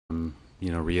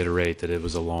reiterate that it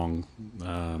was a long,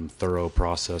 thorough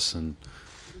process, and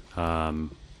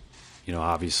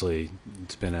obviously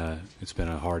it's been a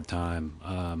hard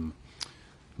time.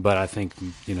 But I think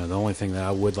the only thing that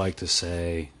I would like to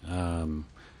say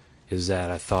is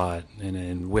that I thought,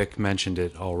 and Wick mentioned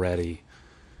it already,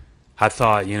 I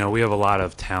thought we have a lot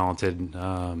of talented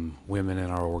women in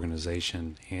our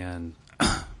organization, and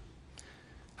I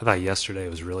thought yesterday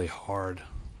was really hard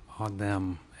on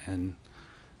them, and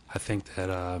I think that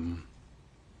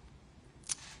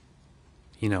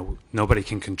nobody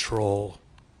can control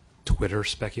Twitter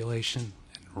speculation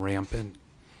and rampant,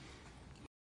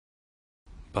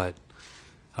 but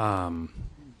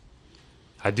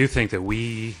I do think that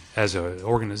we as an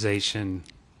organization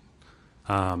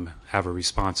have a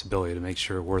responsibility to make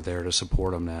sure we're there to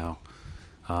support them now,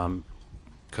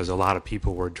 because a lot of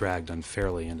people were dragged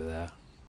unfairly into that.